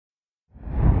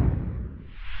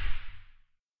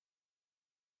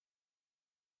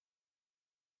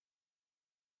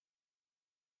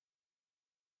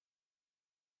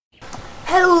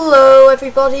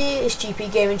everybody, it's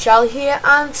GP Gaming Charlie here,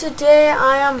 and today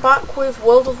I am back with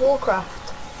World of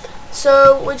Warcraft.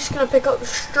 So we're just going to pick up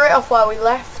straight off where we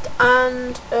left,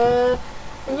 and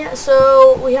yeah,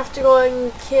 so we have to go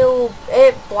and kill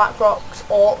 8 Blackrock's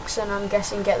orcs, and I'm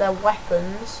guessing get their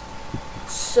weapons.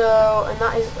 So, and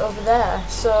that is over there.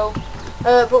 So,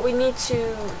 but we need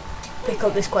to pick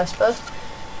up this quest first.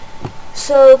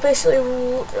 So basically,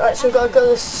 right, so we've got to go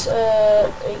this,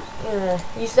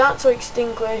 use that to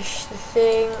extinguish the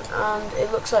thing, and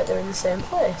it looks like they're in the same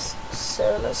place.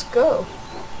 So let's go.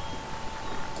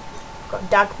 Got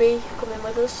Dagby coming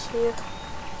with us here.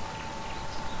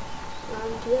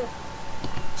 And yeah.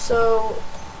 So,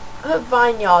 her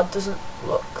vineyard doesn't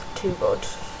look too good.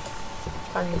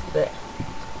 Kind of a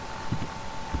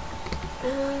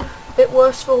bit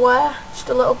worse for wear, just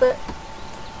a little bit.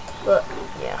 But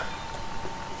yeah.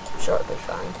 Sure, it'll be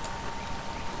fine.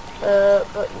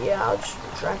 But yeah, I'll just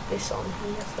drag this on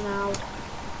here for now.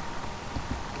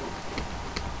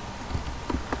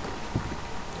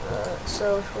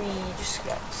 So if we just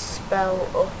get spell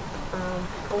up and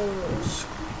balls.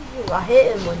 Ooh, I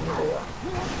hate him when you do that.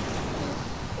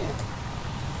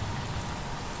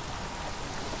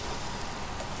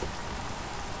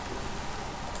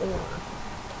 Ooh.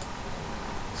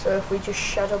 So if we just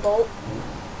shadow bolt,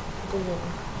 boom.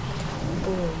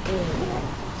 Boom, boom.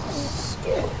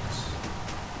 Skills.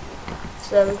 So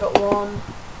there we've got one.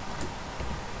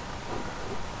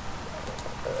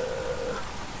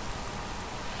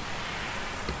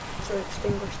 So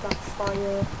extinguish that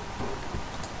fire.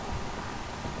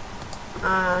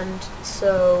 And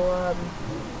so,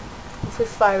 if we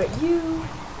fire at you.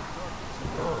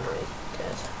 Oh no, he's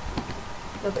dead.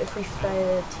 No, but if we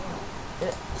fired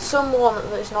at someone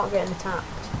that's not getting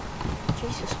attacked.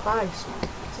 Jesus Christ.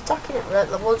 Attacking at red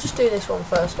level. We'll just do this one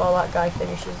first while that guy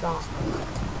finishes that,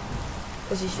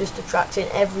 because he's just attracting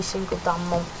every single damn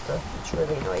monster. It's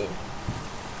really annoying.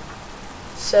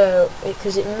 So,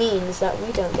 because it means that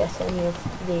we don't get any of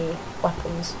the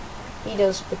weapons. He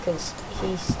does because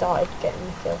he started getting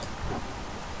the kill.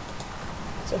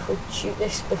 So if we shoot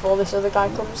this before this other guy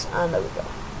comes, and there we go.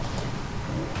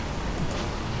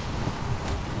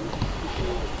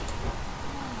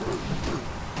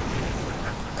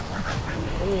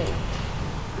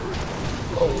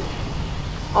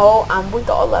 Oh, and we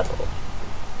got a level.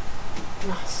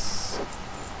 Nice.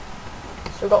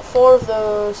 So we got 4 of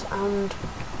those, and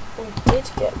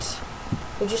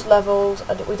we just leveled.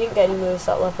 We didn't get any moves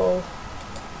that level.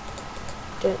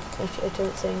 I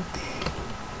don't think.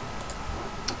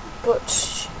 But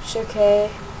it's okay,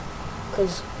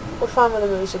 because we're fine with the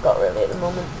moves we've got really at the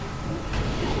moment.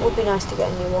 It would be nice to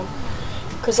get a new one,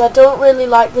 because I don't really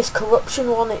like this corruption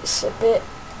one. It's a bit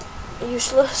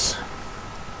useless,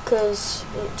 because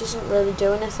it doesn't really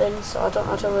do anything. So I don't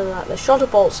really like the Shadow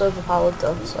Bolt's overpowered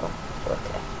though, so we're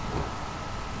okay.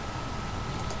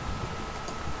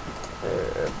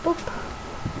 Boop.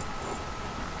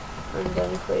 And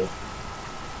then if we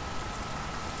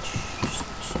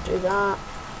just do that,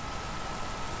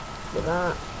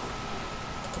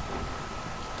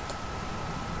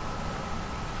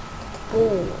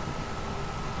 boom,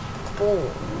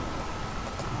 boom.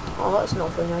 Oh, that's not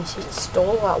very nice. He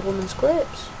stole that woman's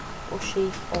grapes. Or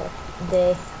she, or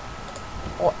they,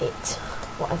 or it.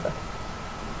 Whatever.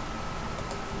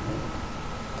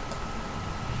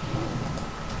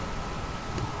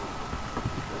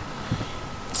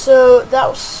 So that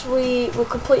was, we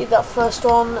completed that first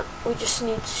one. We just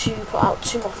need to put out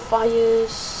 2 more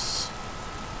fires.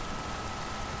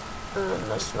 And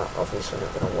that's not obviously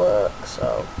not going to work,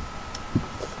 so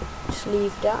just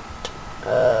leave that.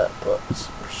 But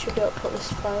we should be able to put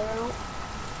this fire out.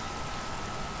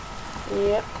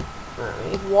 Yep. Right, we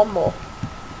need 1 more.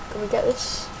 Can we get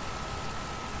this?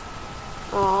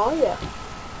 Oh yeah.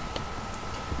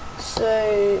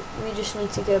 So we just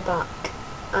need to go back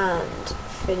and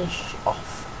finish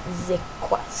off the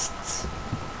quests.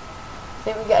 I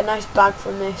think we get a nice bag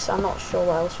from this. I'm not sure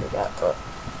what else we get, but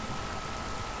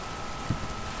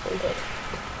pretty good.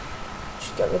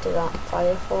 Just get rid of that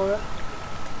fire for her.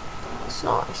 It's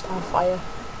not on fire.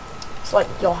 It's like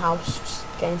your house just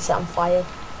getting set on fire.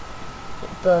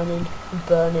 Like burning and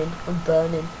burning and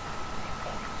burning.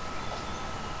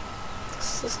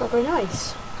 It's not very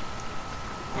nice.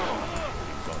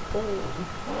 Ooh.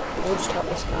 We'll just help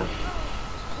this guy.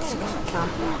 Just because we can.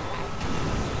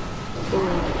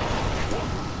 Ooh.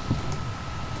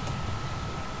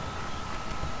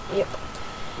 Yep.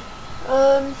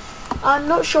 I'm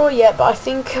not sure yet, but I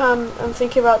think I'm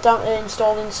thinking about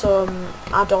installing some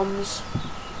add-ons,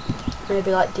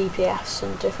 maybe like DPS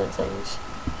and different things,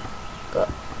 but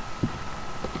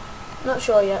not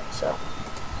sure yet. So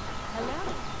Hello.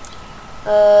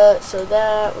 So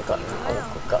there we've got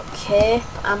a cape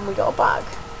and we got a bag.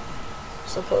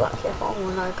 So put that cape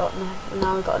on.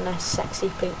 Now we got a nice sexy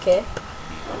pink cape.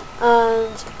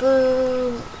 And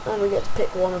boom, and we get to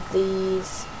pick one of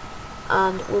these,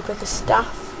 and we'll pick a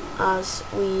staff as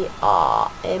we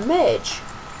are a mage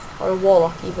or a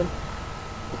warlock even.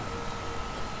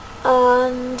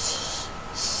 And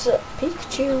so,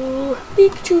 Pikachu.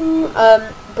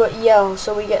 But yeah,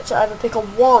 so we get to either pick a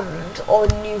wand or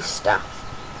a new staff.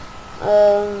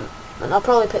 And I'll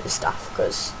probably pick the staff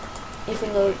because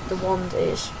even though the wand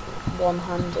is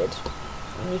one-handed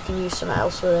and you can use something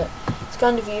else with it, it's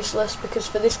kind of useless because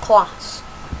for this class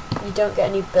you don't get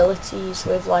any abilities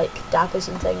with like daggers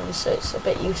and things, so it's a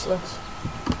bit useless.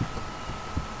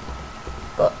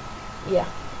 But yeah,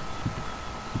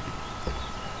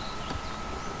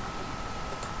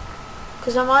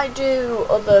 because I might do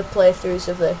other playthroughs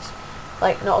of this,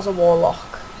 like not as a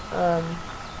warlock,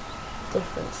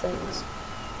 different things.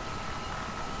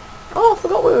 Oh, I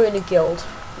forgot we were in a guild.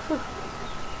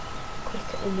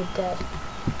 Quicker in the dead.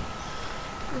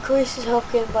 Increases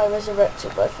health gain by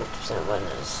resurrected by 50% when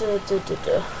it's So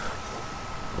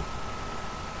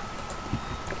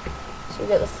we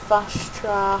get the fast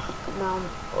track mount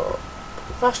up.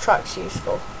 Fast track's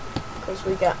useful because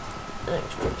we get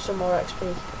some more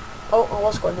XP. Oh, I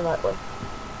was going the right way.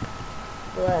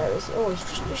 Where is it? Oh,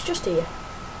 it's just here.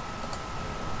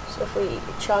 So if we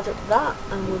charge up that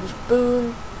and we'll just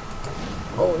boom.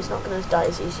 Oh, he's not going to die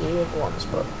as easy as the other ones,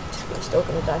 but he's still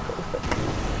going to die pretty quick.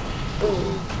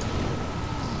 Boom.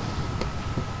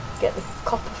 Get the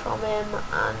copper from him,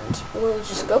 and we'll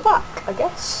just go back, I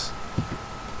guess.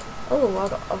 Oh,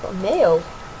 I've got mail.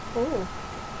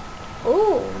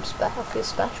 Oh, I feel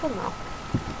special now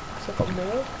because I've got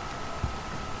mail.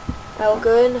 I'll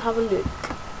go and have a look.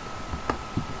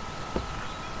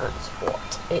 That's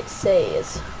what it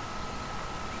says.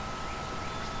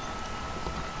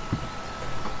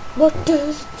 What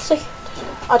does it say?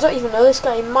 I don't even know this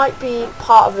guy. He might be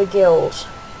part of the guild.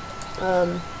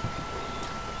 Don't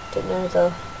know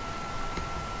though.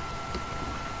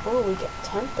 Oh, we get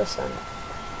 10%.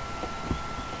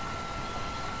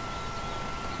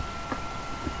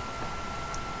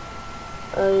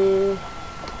 So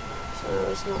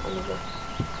it's not another.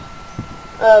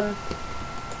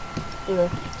 Anyway.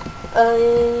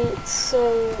 So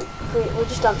we'll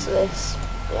just answer this.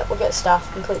 Yeah, we'll get staff,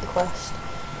 complete the quest.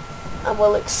 And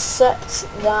we'll accept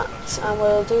that and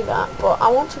we'll do that, but I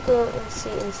want to go and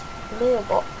see his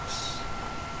mailbox.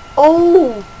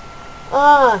 Oh!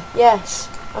 Ah, yes.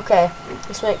 Okay,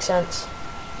 this makes sense.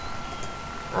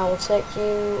 I will take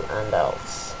you and I'll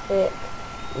take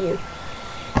you.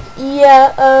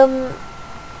 Yeah,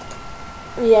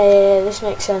 yeah, this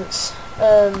makes sense.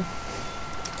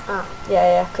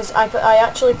 Yeah, because I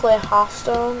actually play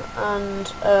Hearthstone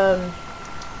and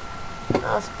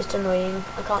that's a bit annoying.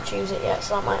 I can't choose it yet,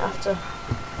 so I might have to.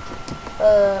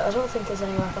 I don't think there's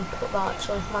anywhere I can put that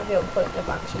actually. Might be able to put it in the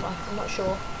bank somewhere. I'm not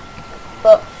sure.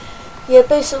 But yeah,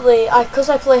 basically, because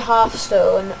I play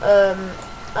Hearthstone,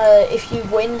 if you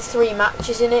win 3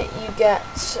 matches in it, you get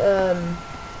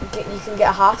you can get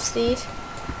a Hearthsteed,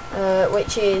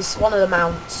 which is one of the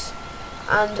mounts.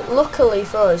 And luckily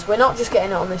for us, we're not just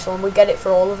getting it on this one; we get it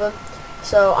for all of them.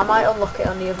 So I might unlock it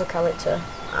on the other character,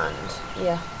 and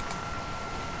yeah.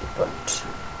 But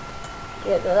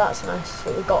yeah, that's nice.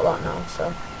 So we've got that now.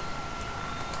 So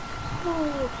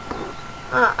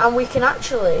and we can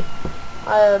actually.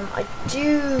 I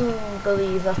do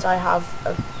believe that I have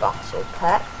a battle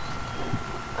pet.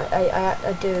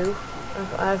 I do.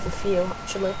 I have a few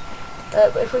actually.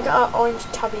 But if we get our orange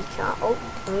tabby cat,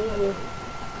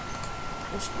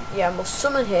 yeah, we'll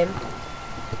summon him.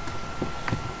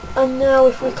 And now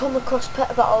if we come across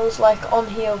pet battles like on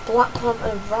here, black lamb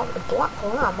and black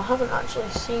lamb, I haven't actually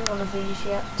seen one of these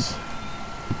yet.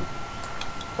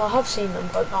 Well, I have seen them,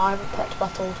 but no, I haven't pet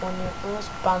battled one yet. Well, there's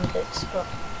bandits, but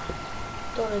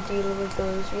don't want to deal with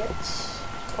those yet.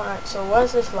 Alright, so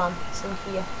where's this lamb? It's in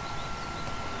here.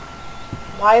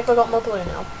 Why have I got my blue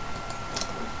now?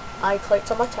 I clicked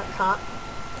on my cat,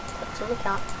 clicked on the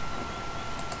cat,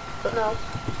 but no,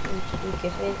 you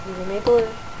give me blue.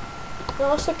 No,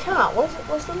 what's the cat?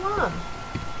 Where's the lamb?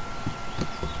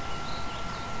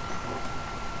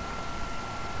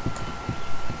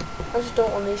 I just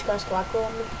don't want these guys to aggro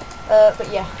on me.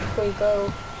 But yeah, if we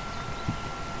go.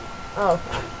 Oh,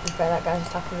 okay, that guy's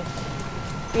attacking me.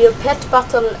 We'll pet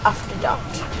battle after that.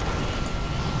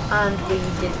 And we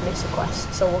did miss a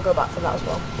quest, so we'll go back for that as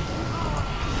well.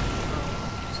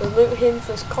 So loot him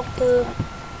for his copper,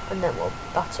 and then we'll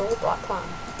battle Black Lamb.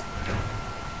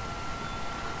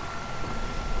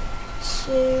 So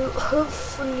So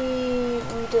hopefully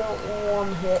we don't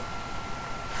one hit.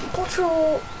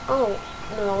 Bottle. Oh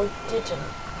no, we didn't.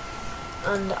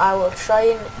 And I will try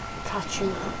and catch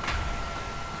you.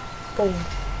 Boom.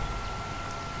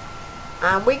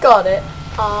 And we got it.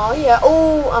 Oh yeah.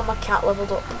 Oh, and my cat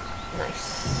leveled up.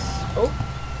 Nice. Oh,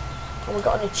 and we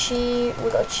got an achieve. We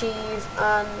got achieve,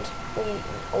 and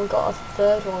we got a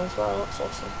third one as well. That's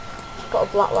awesome. We've got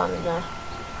a black lamb in there.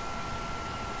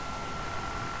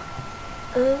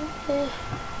 Okay,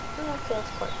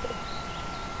 that's quite good.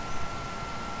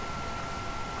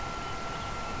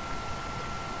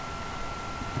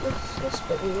 That's a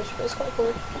bit weird, but it's quite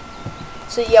cool.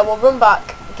 So yeah, we'll run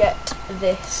back, get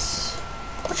this.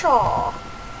 Pacha!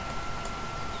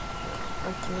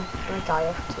 My guy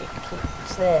up to keep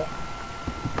it's there.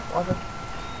 Whatever.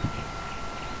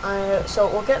 So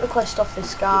we'll get the quest off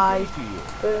this guy.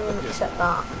 Boom, accept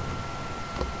that.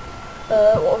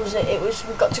 What was it? It was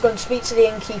we've got to go and speak to the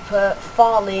innkeeper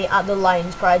Farley at the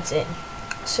Lion's Pride's Inn.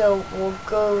 So we'll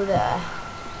go there.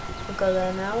 We'll go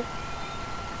there now.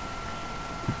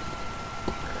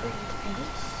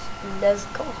 And let's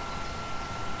go.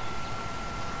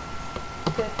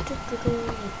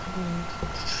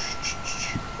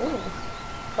 Ooh,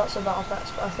 that's a battle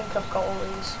pets, but I think I've got all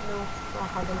these. No, I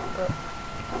haven't, but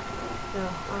no,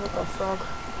 I haven't got a frog.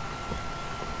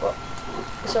 But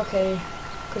it's okay,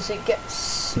 because it gets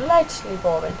slightly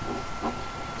boring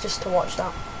just to watch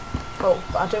that. Oh,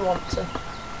 but I do want to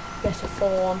get a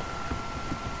fawn,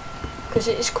 because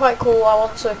it is quite cool. I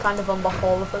want to kind of unlock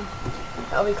all of them.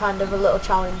 That'll be kind of a little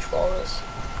challenge for us.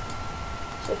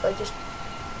 So if I just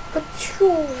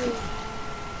Pachoo,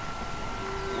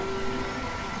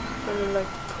 and then like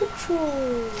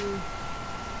Pachoo,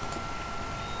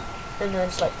 and then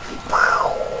it's like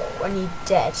and you're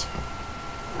dead,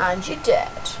 and you're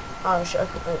dead. Oh, oops, I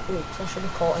should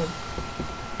have caught him.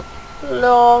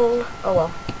 Lol. Oh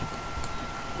well.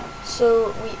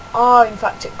 So we are in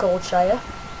fact at Goldshire.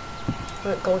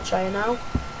 We're at Goldshire now,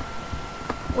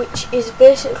 which is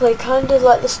basically kind of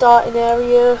like the starting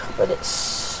area, but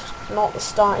it's not the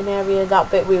starting area. That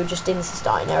bit we were just in the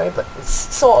starting area, but it's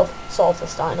sort of the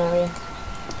starting area.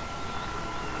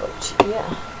 But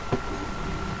yeah.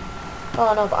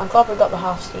 Oh no, but I'm glad we got the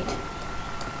half seed.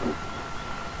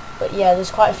 But yeah, there's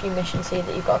quite a few missions here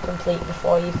that you've got to complete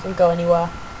before you can go anywhere.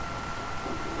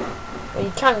 Well,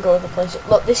 you can go other places.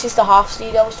 Look, this is the half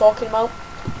seed I was talking about.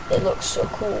 It looks so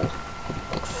cool.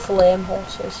 Like flame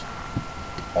horses.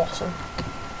 Awesome.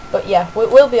 But yeah,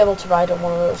 we'll be able to ride on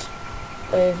one of those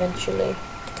eventually.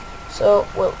 So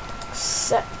we'll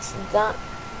accept that.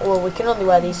 Well, we can only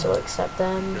wear these, so we'll accept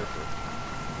them.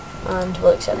 And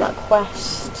we'll accept that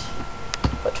quest.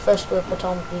 But first we'll put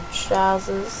on the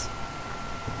trousers.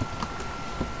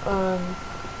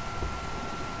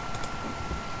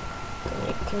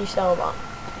 Can you sell that?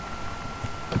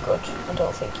 Good. I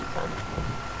don't think you can.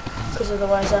 Because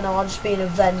otherwise I know I'll just be in a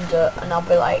vendor and I'll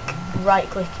be like right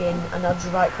clicking and I'll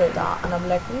just right click that and I'll be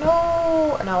like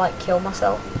no, and I'll like kill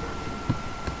myself.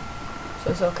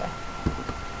 So it's okay.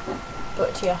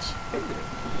 But yes,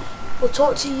 we'll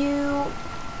talk to you.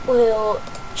 We'll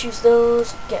choose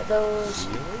those, get those,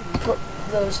 put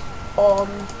those on.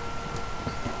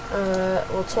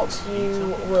 We'll talk to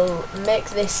you. We'll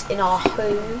make this in our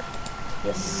home.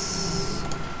 Yes.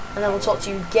 And then we'll talk to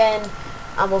you again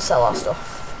and we'll sell our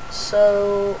stuff.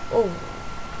 So, oh,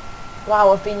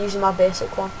 wow, I've been using my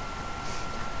basic one.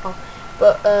 Oh,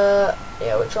 but,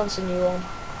 yeah, which one's the new one?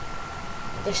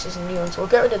 This is a new one, so we'll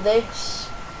get rid of this,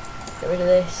 get rid of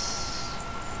this,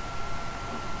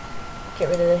 get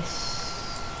rid of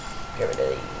this, get rid of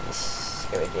these,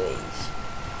 get rid of these.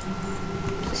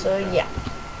 So, yeah,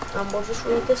 and we'll just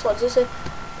read this one. Does it say,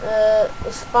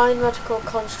 this fine magical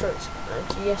construct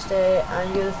yesterday,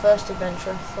 and you're the first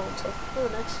adventurer I thought of. Oh,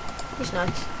 nice. He's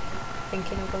nice.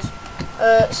 Thinking of us.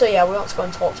 So yeah, we want to go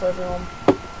and talk to everyone.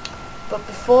 But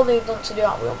before we want to do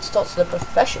that, we want to talk to the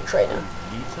profession trainer.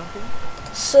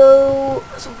 So,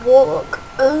 as a warlock,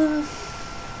 we're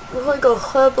going to go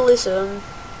herbalism.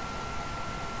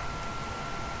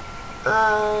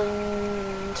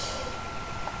 And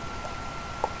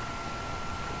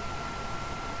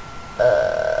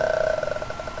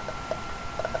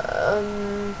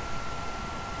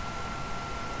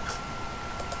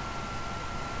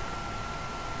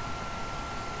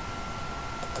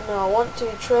no, I want to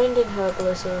be trained in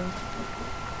herbalism.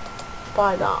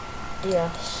 Buy that.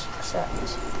 Yes,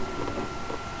 accept.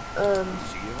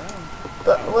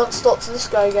 But we want to talk to this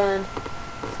guy again.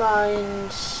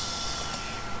 Find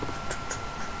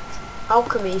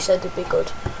alchemy, he said would be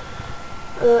good.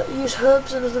 Use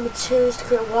herbs and other materials to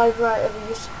create a wide variety of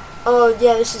use. Oh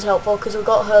yeah, this is helpful because we've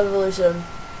got herbalism.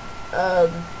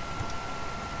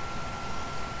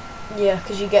 Yeah,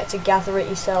 because you get to gather it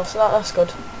yourself, so that's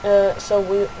good. So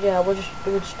we'll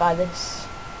just buy this,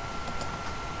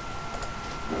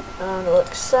 and we'll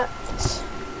accept.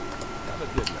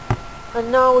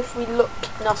 And now if we look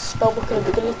in our spellbook and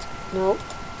ability, no,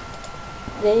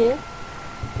 there.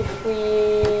 If we,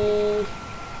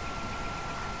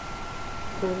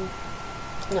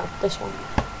 no, this one.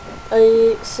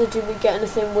 So did we get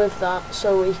anything with that?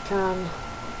 So we can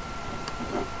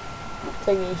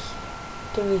tingy.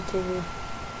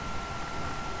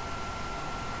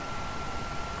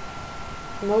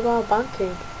 Mobile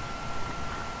banking.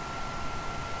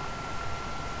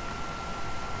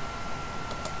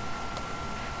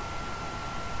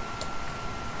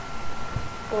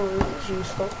 Oh, this is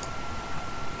useful.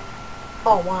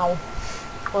 Oh wow,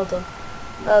 well done.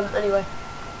 Anyway,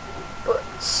 but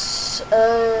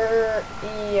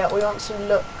yeah, we want to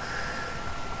look.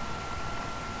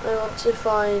 I want to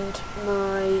find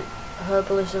my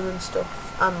herbalism and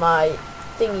stuff, and my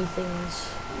thingy things.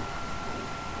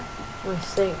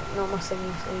 Not my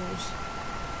thingy things.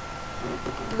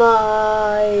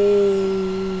 My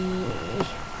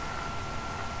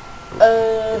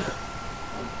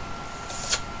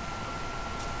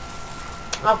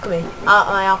alchemy,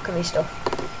 my alchemy stuff.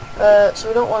 So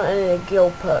we don't want any of the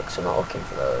guild perks. I'm not looking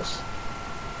for those.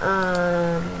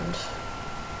 And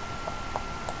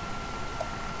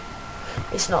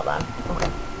it's not that.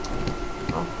 Okay.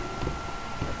 Oh.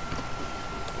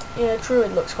 Yeah,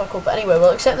 Druid looks quite cool. But anyway,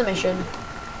 we'll accept the mission.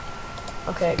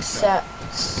 Okay, accept.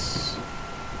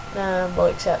 We'll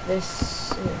accept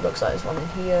this. It looks like there's one in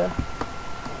here.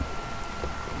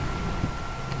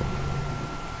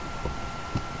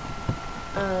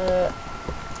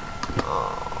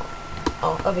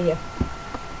 Oh, over here.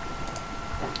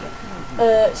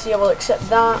 So yeah, we'll accept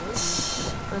that,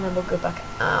 and then we'll go back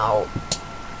out.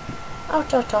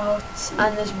 Out.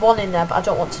 And there's one in there, but I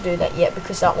don't want to do that yet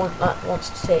because that wants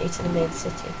to take you to the main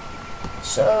city.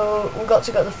 So we've got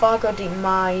to go to the Fargo Deep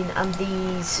Mine and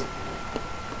these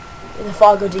in the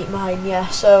Fargo Deep Mine. Yeah.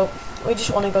 So we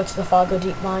just want to go to the Fargo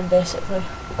Deep Mine basically.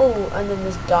 Oh, and then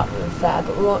there's Darkmoon Fair,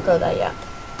 but we won't go there yet.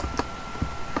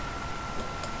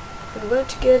 We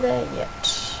won't go there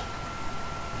yet.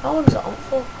 How long is it on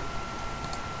for?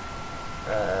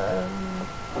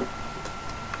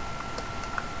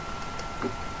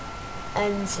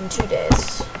 Ends in 2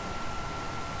 days.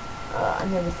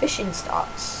 And then the fishing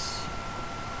starts.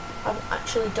 I haven't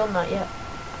actually done that yet.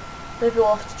 Maybe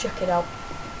we'll have to check it out.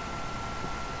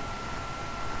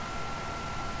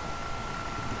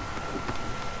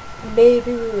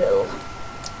 Maybe we will.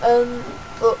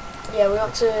 But yeah, we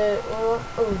want to. Oh,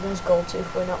 there's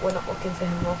Goldtooth. We're not looking for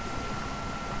him though.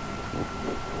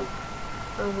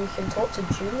 And we can talk to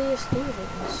Julia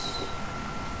Stevens,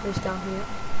 who's down here.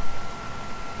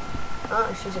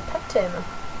 Ah, she's a pet tamer.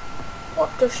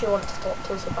 What does she want to talk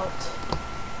to us about?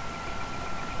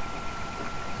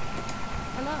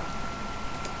 Hello.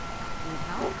 Need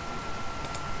help?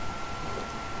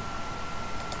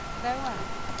 Very well.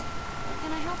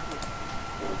 Can I help you?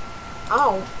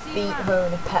 I'll beat her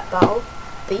in a pet battle.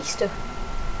 Beast her.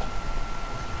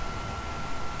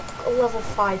 Got a level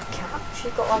 5 cat.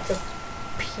 She's got like a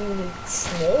puny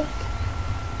snake.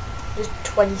 Just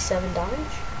 27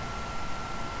 damage.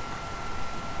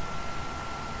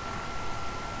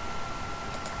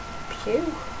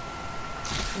 Pew.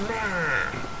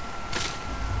 Nah.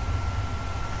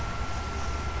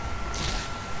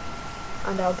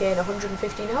 And I'll gain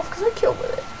 115 health because I killed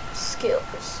with it.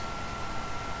 Skills.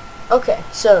 Okay,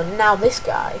 so now this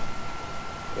guy.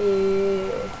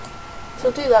 So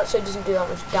I'll do that so he doesn't do that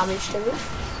much damage to me.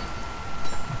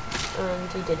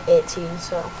 And he did 18,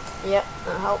 so yep,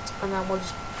 that helped. And then we'll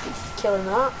just kill him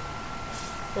with that.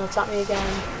 He'll attack me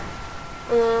again.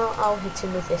 And now I'll hit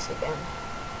him with this again.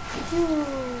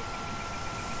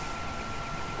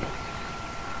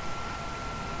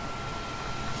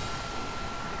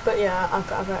 But yeah, I've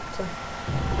got a vector.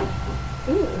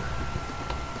 Ooh.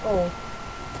 Oh.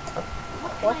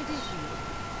 What?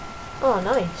 Oh,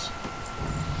 nice.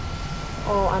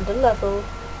 Oh, and a level.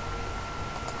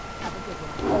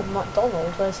 Oh,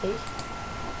 McDonald, where's he?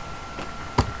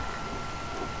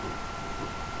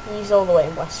 He's all the way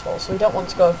in Westfall, so we don't want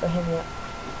to go for him yet.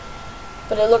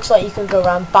 But it looks like you can go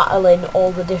around battling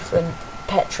all the different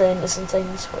pet trainers and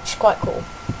things, which is quite cool.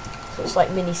 So it's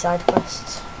like mini side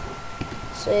quests.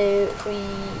 So if we...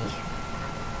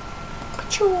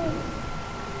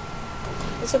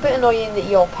 It's a bit annoying that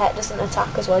your pet doesn't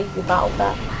attack as well, you can battle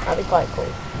pet. That'd be quite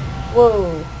cool.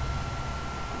 Whoa.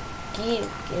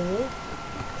 Gimme.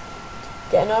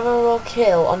 Get an overall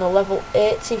kill on a level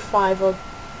 85 or...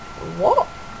 What?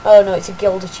 Oh no, it's a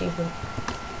guild achievement.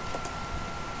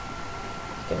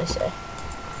 I was gonna say.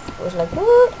 I was like,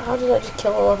 what? How did I just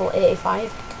kill a level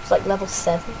 85? It's like level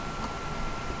 7.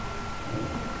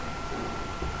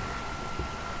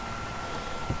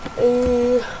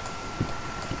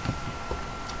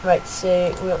 Right,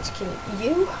 so we want to kill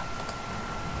you.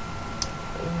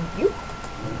 And you.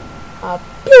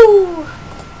 Pew!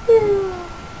 Pew!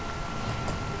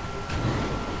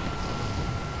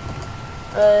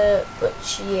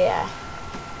 But yeah.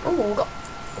 Oh, we got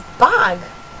a bag.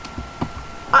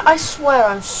 I swear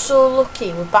I'm so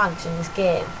lucky with bags in this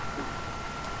game.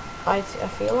 I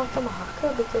feel like I'm a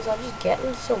hacker because I just get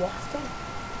them so often.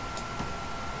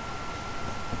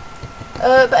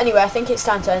 But anyway, I think it's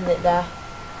time to end it there.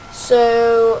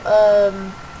 So,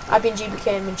 I've been GBK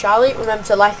and Charlie. Remember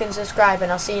to like and subscribe, and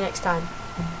I'll see you next time.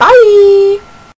 Bye!